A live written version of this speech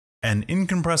An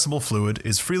incompressible fluid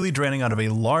is freely draining out of a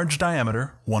large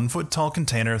diameter, 1 foot tall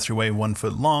container through a 1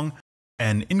 foot long.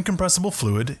 An incompressible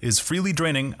fluid is freely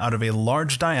draining out of a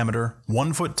large diameter,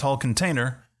 1 foot tall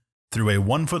container through a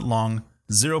 1 foot long,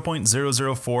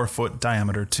 0.004 foot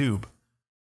diameter tube.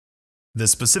 The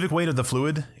specific weight of the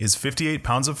fluid is 58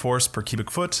 pounds of force per cubic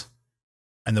foot,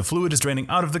 and the fluid is draining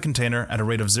out of the container at a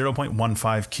rate of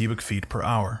 0.15 cubic feet per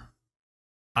hour.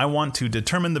 I want to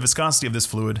determine the viscosity of this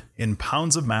fluid in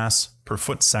pounds of mass per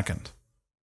foot second.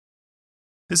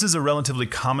 This is a relatively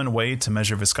common way to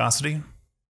measure viscosity.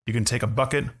 You can take a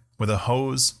bucket with a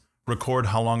hose, record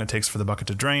how long it takes for the bucket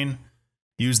to drain,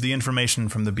 use the information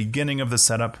from the beginning of the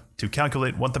setup to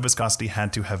calculate what the viscosity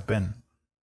had to have been.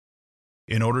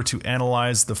 In order to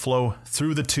analyze the flow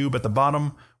through the tube at the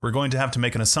bottom, we're going to have to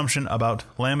make an assumption about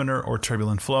laminar or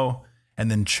turbulent flow,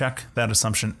 and then check that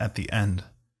assumption at the end.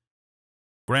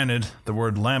 Granted, the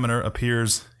word laminar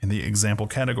appears in the example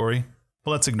category,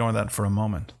 but let's ignore that for a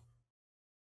moment.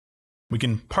 We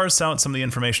can parse out some of the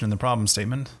information in the problem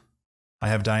statement. I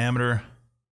have diameter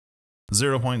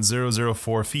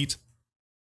 0.004 feet,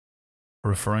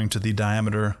 referring to the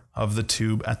diameter of the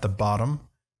tube at the bottom.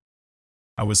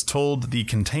 I was told the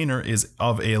container is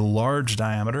of a large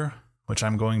diameter, which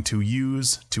I'm going to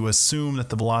use to assume that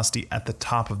the velocity at the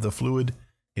top of the fluid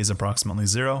is approximately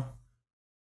 0.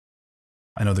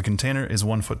 I know the container is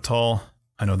 1 foot tall.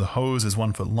 I know the hose is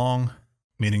 1 foot long,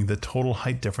 meaning the total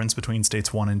height difference between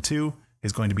states 1 and 2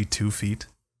 is going to be 2 feet.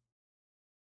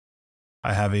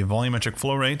 I have a volumetric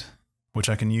flow rate, which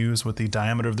I can use with the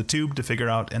diameter of the tube to figure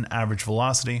out an average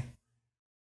velocity.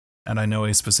 And I know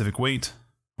a specific weight,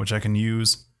 which I can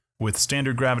use with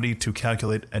standard gravity to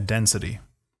calculate a density.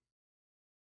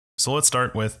 So let's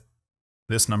start with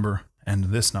this number and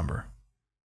this number.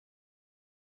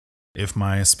 If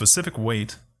my specific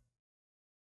weight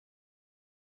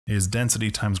is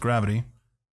density times gravity,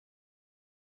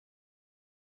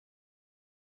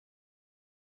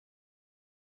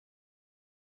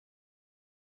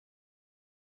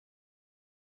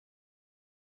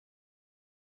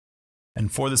 and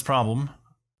for this problem,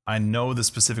 I know the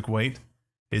specific weight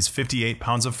is 58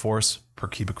 pounds of force per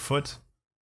cubic foot,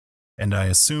 and I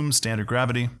assume standard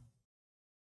gravity,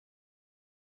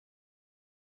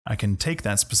 I can take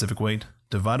that specific weight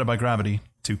divided by gravity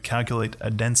to calculate a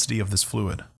density of this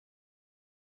fluid.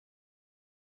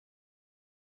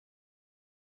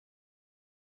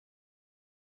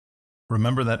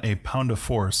 Remember that a pound of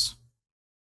force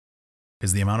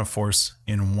is the amount of force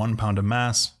in 1 pound of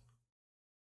mass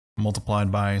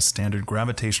multiplied by standard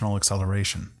gravitational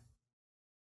acceleration.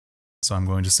 So I'm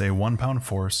going to say 1 pound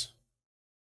force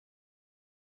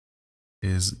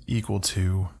is equal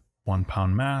to 1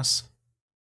 pound mass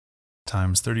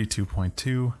times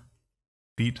 32.2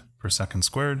 feet per second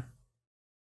squared.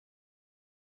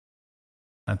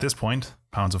 At this point,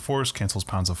 pounds of force cancels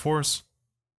pounds of force.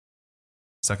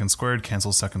 Second squared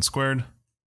cancels second squared.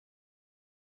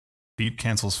 Feet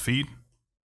cancels feet,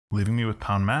 leaving me with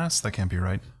pound mass. That can't be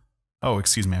right. Oh,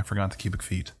 excuse me, I forgot the cubic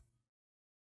feet.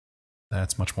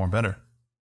 That's much more better.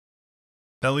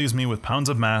 That leaves me with pounds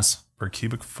of mass per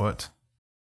cubic foot.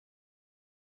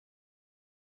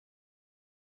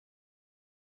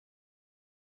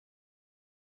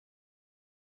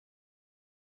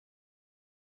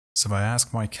 So if I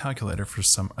ask my calculator for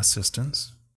some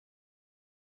assistance,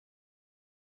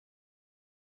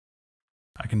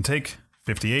 I can take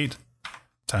 58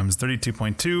 times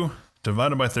 32.2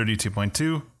 divided by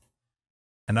 32.2,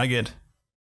 and I get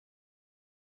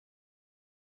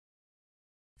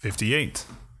 58.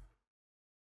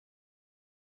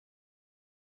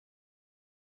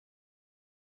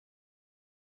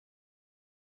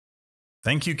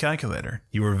 Thank you, calculator.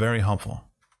 You were very helpful.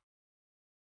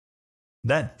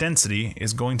 That density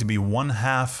is going to be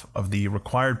 1/2 of the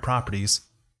required properties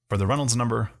for the Reynolds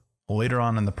number later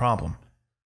on in the problem.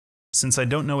 Since I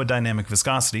don't know a dynamic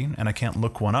viscosity, and I can't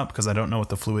look one up because I don't know what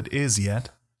the fluid is yet,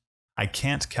 I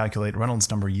can't calculate Reynolds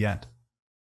number yet.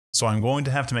 So I'm going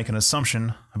to have to make an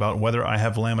assumption about whether I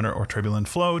have laminar or turbulent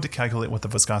flow to calculate what the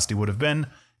viscosity would have been,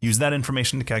 use that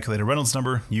information to calculate a Reynolds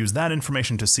number, use that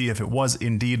information to see if it was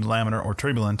indeed laminar or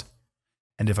turbulent,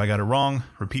 and if I got it wrong,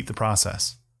 repeat the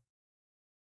process.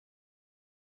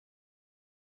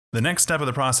 The next step of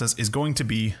the process is going to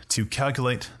be to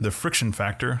calculate the friction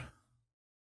factor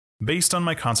based on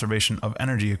my conservation of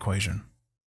energy equation.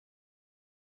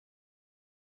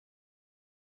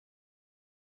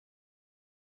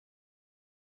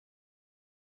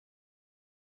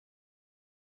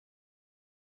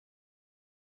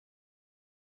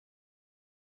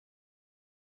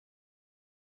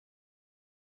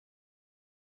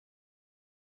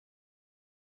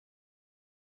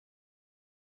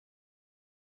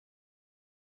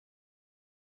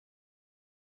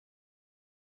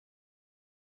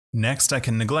 Next, I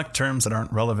can neglect terms that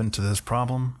aren't relevant to this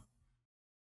problem.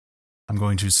 I'm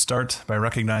going to start by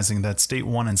recognizing that state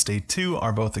 1 and state 2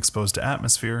 are both exposed to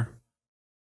atmosphere.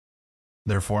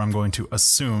 Therefore, I'm going to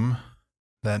assume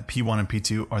that P1 and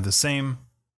P2 are the same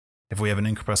if we have an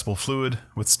incompressible fluid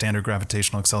with standard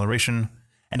gravitational acceleration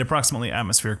and approximately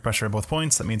atmospheric pressure at both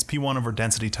points. That means P1 over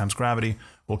density times gravity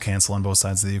will cancel on both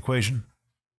sides of the equation.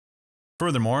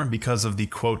 Furthermore, because of the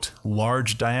quote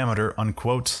large diameter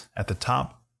unquote at the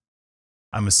top,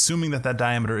 I'm assuming that that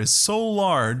diameter is so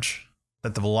large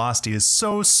that the velocity is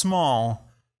so small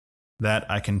that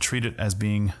I can treat it as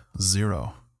being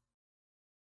 0.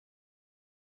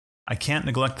 I can't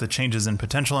neglect the changes in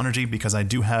potential energy because I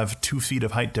do have 2 feet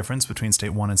of height difference between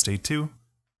state 1 and state 2.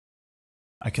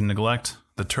 I can neglect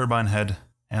the turbine head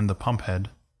and the pump head,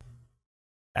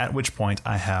 at which point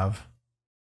I have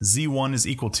Z1 is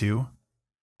equal to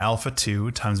alpha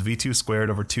 2 times V2 squared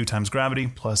over 2 times gravity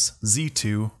plus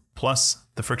Z2 plus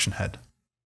the friction head.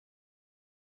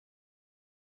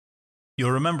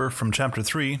 You'll remember from chapter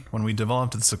 3 when we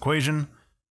developed this equation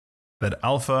that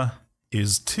alpha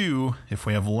is 2 if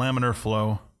we have laminar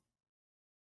flow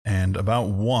and about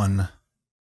 1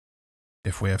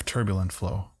 if we have turbulent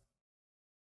flow.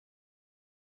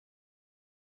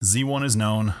 Z1 is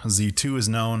known, Z2 is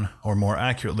known, or more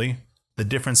accurately, the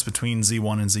difference between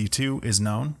Z1 and Z2 is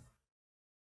known.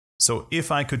 So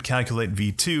if I could calculate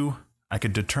V2, I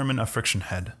could determine a friction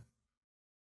head.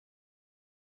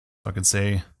 So I could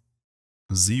say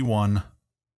Z1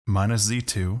 minus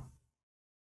Z2,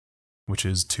 which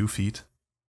is 2 feet,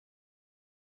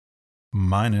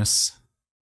 minus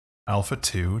alpha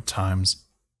 2 times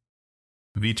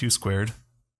V2 squared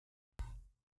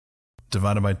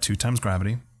divided by 2 times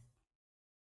gravity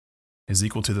is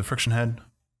equal to the friction head.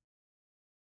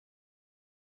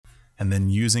 And then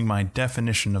using my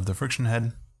definition of the friction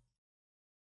head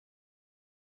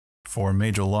for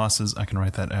major losses, I can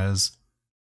write that as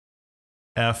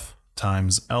F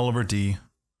times L over D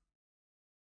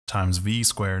times V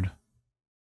squared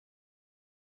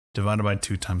divided by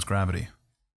 2 times gravity.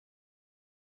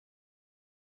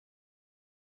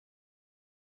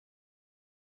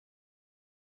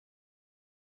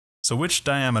 So which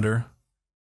diameter,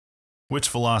 which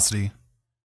velocity,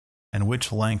 and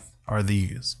which length are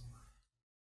these?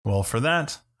 Well, for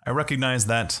that, I recognize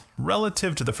that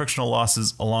relative to the frictional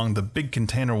losses along the big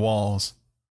container walls,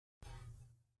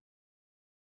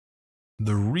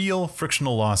 the real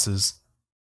frictional losses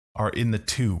are in the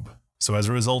tube. So as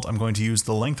a result, I'm going to use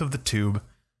the length of the tube,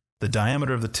 the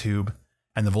diameter of the tube,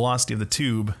 and the velocity of the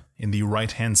tube in the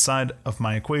right-hand side of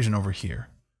my equation over here.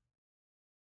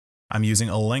 I'm using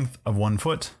a length of 1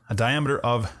 foot, a diameter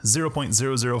of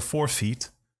 0.004 feet,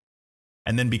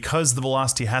 and then because the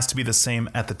velocity has to be the same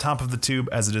at the top of the tube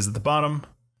as it is at the bottom,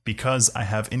 because I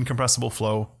have incompressible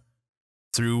flow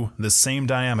through the same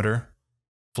diameter,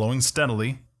 flowing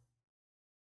steadily,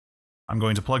 I'm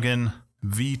going to plug in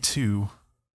V2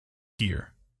 here.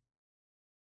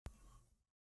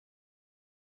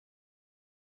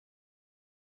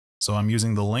 So I'm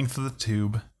using the length of the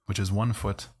tube, which is 1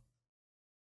 foot,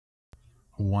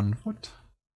 1 foot,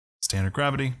 standard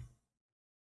gravity,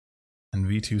 and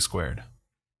V2 squared.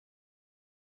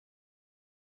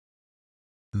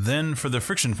 Then for the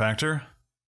friction factor,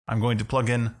 I'm going to plug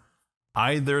in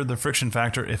either the friction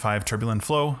factor if I have turbulent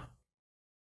flow,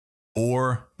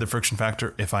 or the friction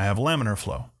factor if I have laminar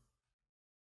flow.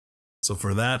 So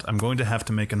for that, I'm going to have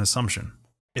to make an assumption.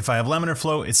 If I have laminar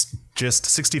flow, it's just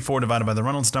 64 divided by the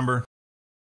Reynolds number.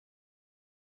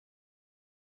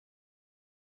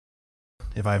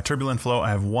 If I have turbulent flow, I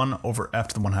have 1 over f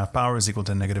to the 1/2 power is equal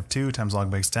to -2 times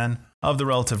log base 10 of the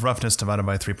relative roughness divided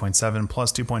by 3.7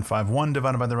 plus 2.51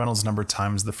 divided by the Reynolds number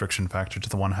times the friction factor to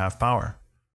the 1/2 power.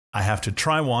 I have to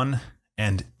try one,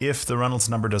 and if the Reynolds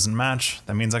number doesn't match,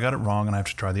 that means I got it wrong and I have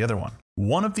to try the other one.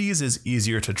 One of these is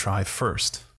easier to try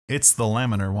first. It's the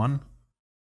laminar one.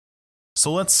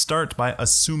 So let's start by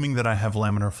assuming that I have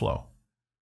laminar flow.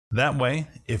 That way,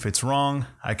 if it's wrong,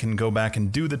 I can go back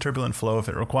and do the turbulent flow if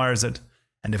it requires it.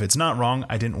 And if it's not wrong,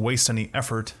 I didn't waste any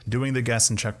effort doing the guess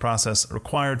and check process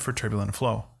required for turbulent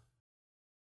flow.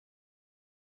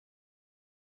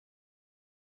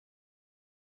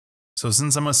 So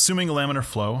since I'm assuming laminar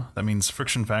flow, that means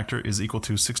friction factor is equal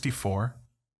to 64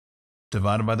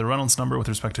 divided by the Reynolds number with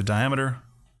respect to diameter.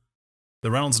 The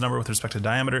Reynolds number with respect to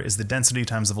diameter is the density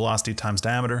times the velocity times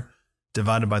diameter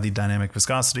divided by the dynamic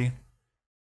viscosity,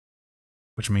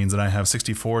 which means that I have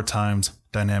 64 times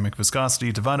dynamic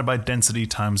viscosity divided by density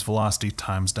times velocity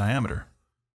times diameter.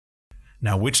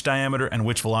 Now, which diameter and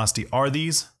which velocity are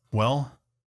these? Well,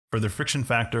 for the friction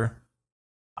factor,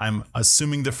 I'm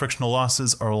assuming the frictional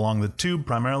losses are along the tube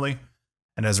primarily,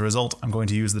 and as a result, I'm going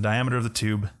to use the diameter of the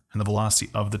tube and the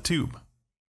velocity of the tube.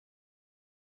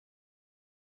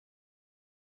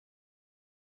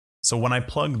 So when I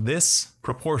plug this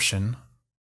proportion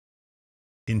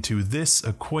into this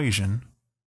equation,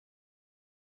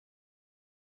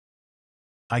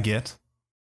 I get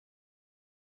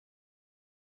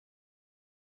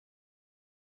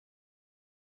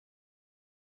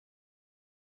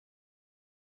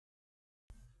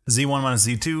Z1 minus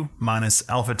Z2 minus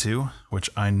alpha 2, which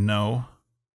I know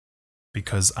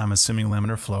because I'm assuming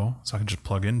laminar flow, so I can just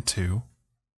plug in 2,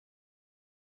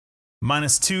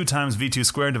 minus 2 times V2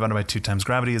 squared divided by 2 times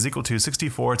gravity is equal to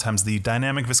 64 times the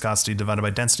dynamic viscosity divided by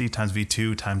density times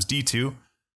V2 times D2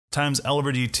 times L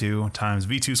over D2 times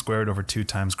V2 squared over 2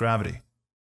 times gravity.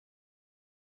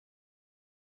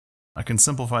 I can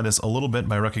simplify this a little bit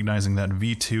by recognizing that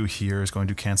V2 here is going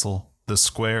to cancel the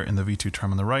square in the V2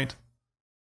 term on the right,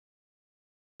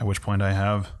 at which point I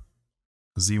have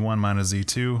Z1 minus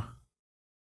Z2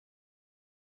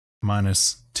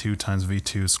 minus 2 times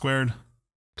V2 squared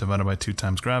divided by 2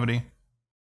 times gravity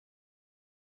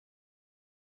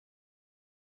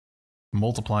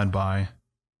multiplied by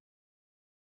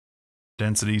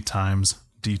density times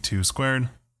D2 squared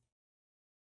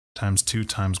times 2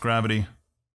 times gravity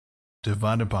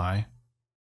divided by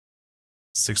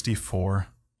 64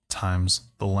 times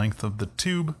the length of the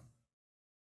tube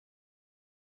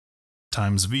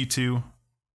times V2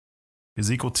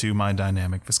 is equal to my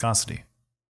dynamic viscosity.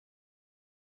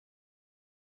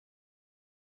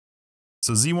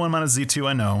 So Z1 minus Z2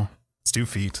 I know, it's 2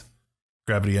 feet.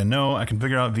 Gravity I know, I can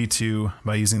figure out V2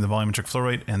 by using the volumetric flow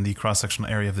rate and the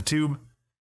cross-sectional area of the tube.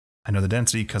 I know the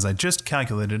density because I just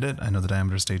calculated it. I know the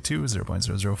diameter of state 2 is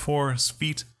 0.004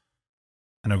 feet.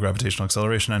 I know gravitational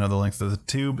acceleration, I know the length of the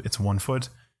tube, it's 1 foot.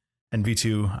 And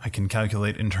V2 I can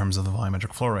calculate in terms of the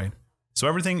volumetric flow rate. So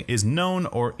everything is known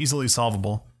or easily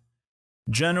solvable.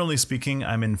 Generally speaking,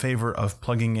 I'm in favor of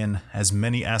plugging in as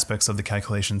many aspects of the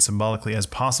calculation symbolically as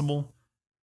possible.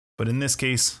 But in this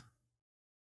case,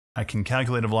 I can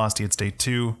calculate a velocity at state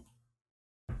 2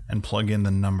 and plug in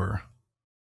the number.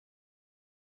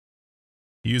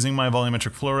 Using my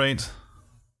volumetric flow rate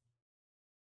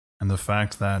and the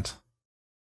fact that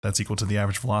that's equal to the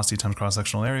average velocity times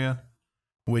cross-sectional area,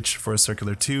 which for a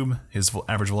circular tube is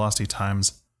average velocity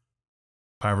times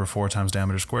pi over 4 times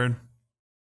diameter squared.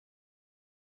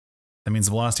 That means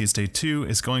the velocity at state 2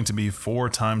 is going to be 4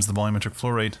 times the volumetric flow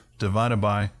rate divided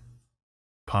by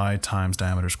pi times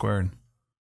diameter squared.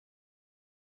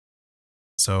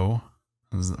 So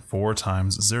 4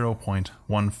 times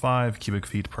 0.15 cubic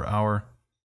feet per hour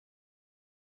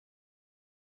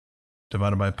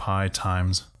divided by pi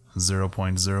times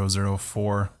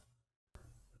 0.004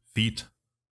 feet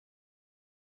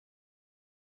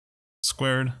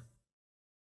squared.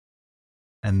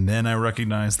 And then I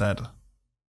recognize that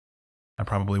I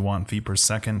probably want feet per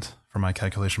second for my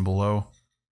calculation below,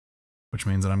 which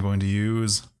means that I'm going to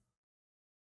use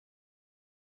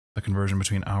the conversion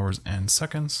between hours and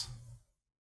seconds.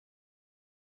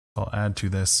 I'll add to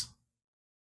this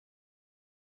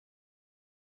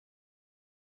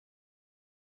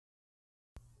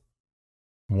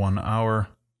one hour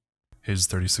is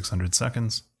 3,600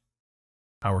 seconds.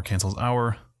 Hour cancels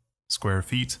hour. Square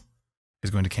feet is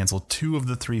going to cancel 2 of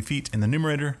the 3 feet in the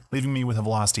numerator, leaving me with a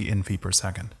velocity in feet per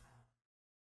second.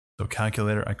 So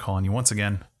calculator, I call on you once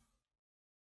again.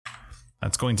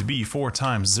 That's going to be 4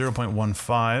 times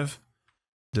 0.15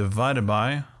 divided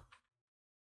by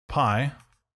pi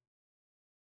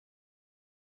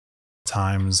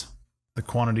times the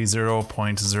quantity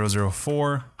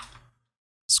 0.004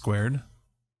 squared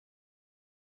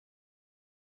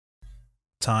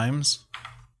times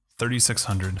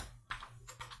 3,600.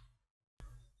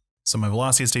 So my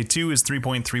velocity at state 2 is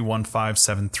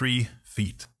 3.31573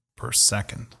 feet per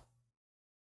second.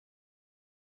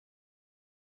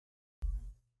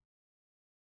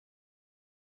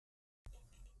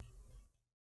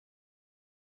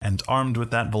 And armed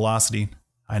with that velocity,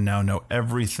 I now know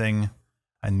everything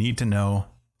I need to know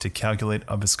to calculate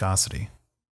a viscosity.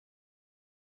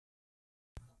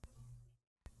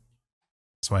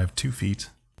 So I have 2 feet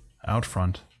out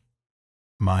front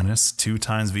minus 2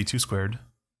 times V2 squared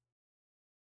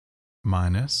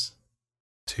minus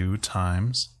 2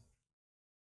 times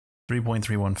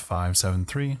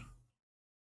 3.31573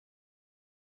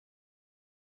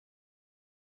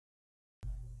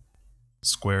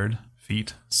 squared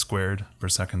feet squared per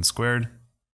second squared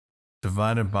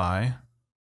divided by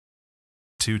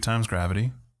 2 times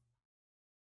gravity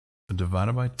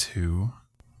divided by 2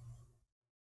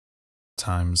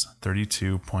 times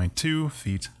 32.2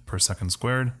 feet per second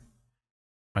squared.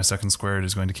 My second squared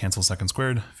is going to cancel second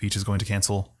squared. Feet is going to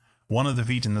cancel one of the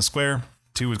feet in the square.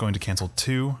 2 is going to cancel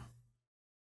 2.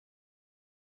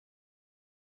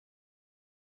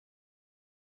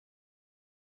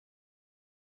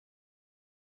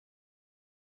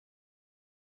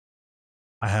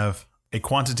 I have a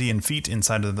quantity in feet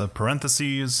inside of the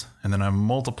parentheses, and then I'm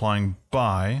multiplying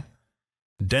by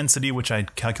density, which I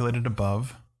calculated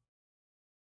above.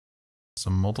 So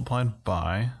multiplied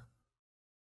by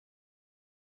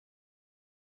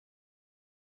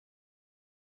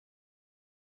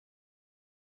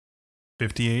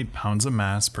 58 pounds of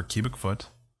mass per cubic foot.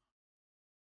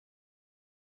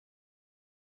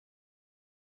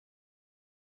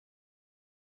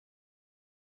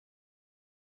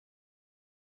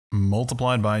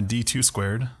 Multiplied by d2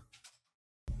 squared,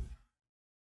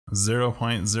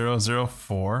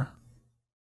 0.004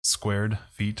 squared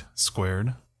feet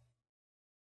squared,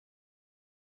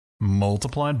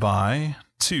 multiplied by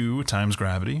 2 times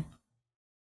gravity,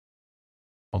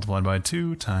 multiplied by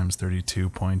 2 times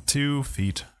 32.2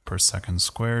 feet per second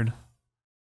squared.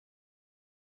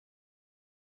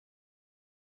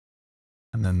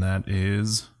 And then that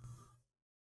is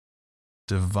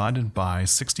divided by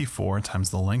 64 times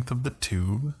the length of the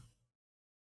tube.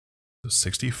 So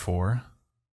 64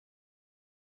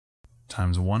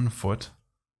 times 1 foot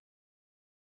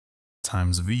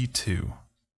times V2,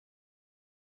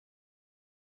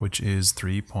 which is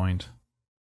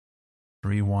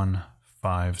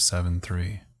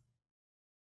 3.31573.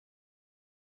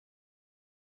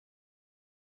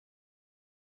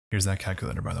 Here's that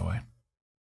calculator, by the way.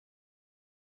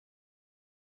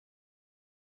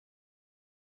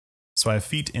 So I have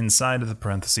feet inside of the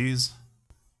parentheses,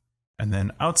 and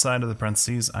then outside of the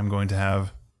parentheses, I'm going to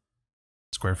have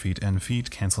square feet and feet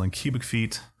canceling cubic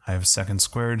feet. I have seconds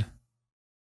squared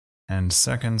and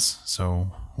seconds,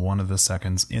 so one of the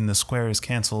seconds in the square is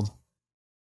canceled.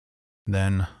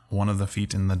 Then one of the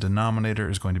feet in the denominator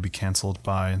is going to be canceled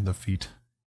by the feet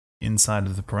inside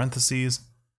of the parentheses,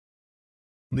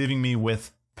 leaving me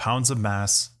with pounds of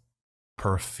mass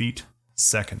per feet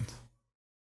second.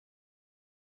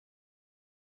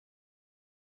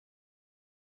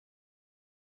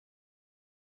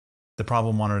 The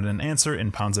problem wanted an answer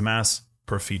in pounds of mass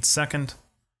per feet second,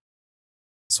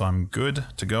 so I'm good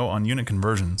to go on unit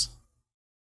conversions.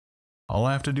 All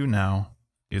I have to do now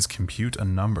is compute a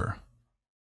number.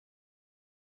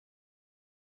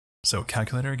 So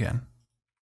calculator again.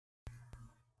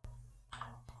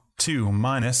 2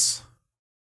 minus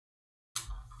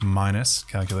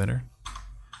calculator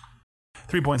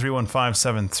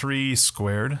 3.31573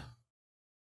 squared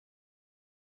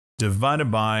divided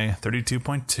by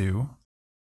 32.2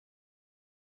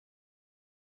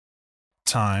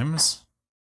 times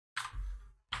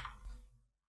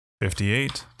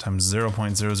 58 times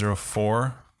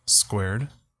 0.004 squared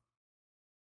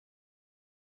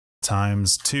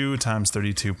times 2 times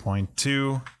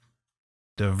 32.2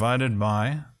 divided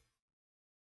by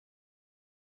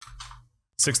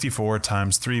 64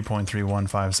 times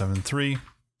 3.31573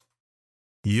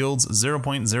 yields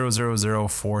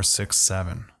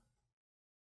 0.000467.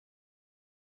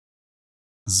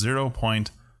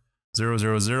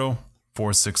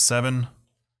 0.000467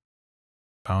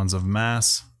 pounds of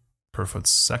mass per foot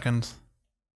second,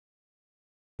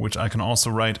 which I can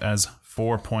also write as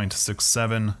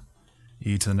 4.67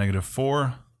 e to the negative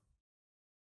 4.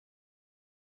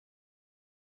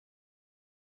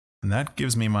 And that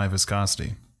gives me my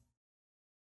viscosity.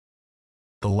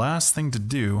 The last thing to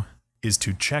do is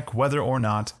to check whether or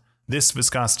not this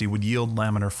viscosity would yield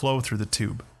laminar flow through the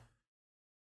tube.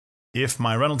 If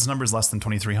my Reynolds number is less than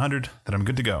 2300, then I'm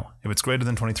good to go. If it's greater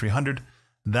than 2300,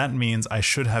 that means I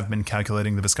should have been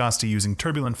calculating the viscosity using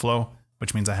turbulent flow,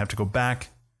 which means I have to go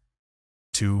back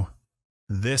to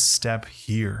this step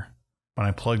here when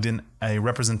I plugged in a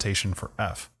representation for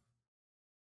F.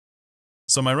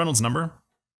 So my Reynolds number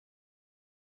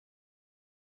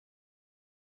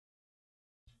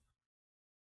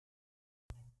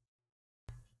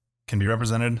can be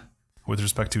represented with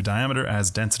respect to diameter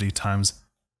as density times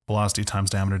velocity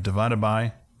times diameter divided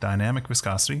by dynamic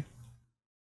viscosity.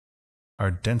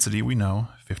 Our density, we know,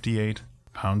 58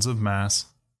 pounds of mass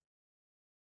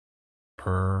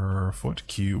per foot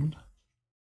cubed.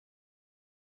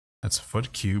 That's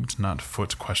foot cubed, not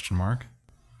foot question mark.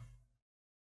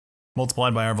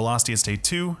 Multiplied by our velocity at state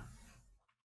 2,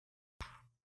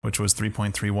 which was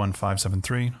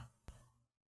 3.31573.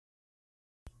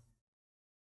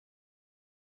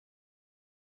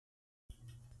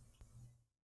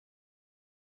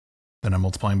 Then I'm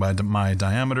multiplying by my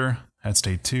diameter at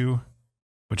state 2,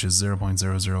 which is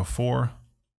 0.004.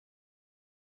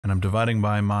 And I'm dividing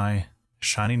by my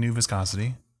shiny new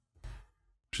viscosity,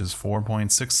 which is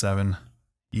 4.67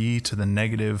 e to the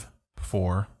negative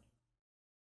 4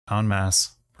 pound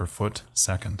mass per foot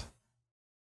second.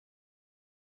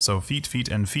 So feet, feet,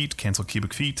 and feet cancel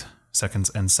cubic feet. Seconds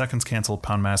and seconds cancel.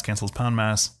 Pound mass cancels pound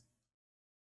mass.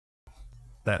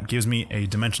 That gives me a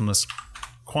dimensionless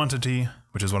quantity,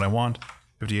 which is what I want.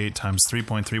 58 times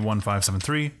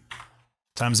 3.31573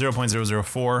 times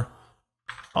 0.004,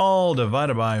 all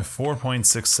divided by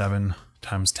 4.67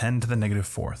 times 10 to the negative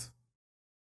fourth.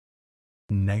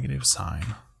 Negative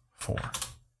sine 4.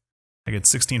 I get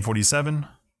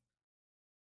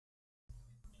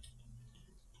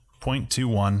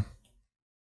 1647.21,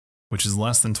 which is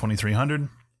less than 2300,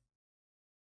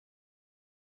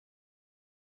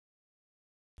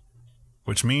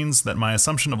 which means that my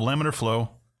assumption of laminar flow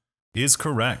is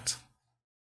correct.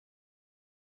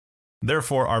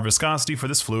 Therefore, our viscosity for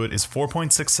this fluid is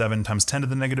 4.67 times 10 to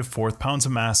the negative fourth pounds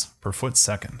of mass per foot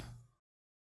second.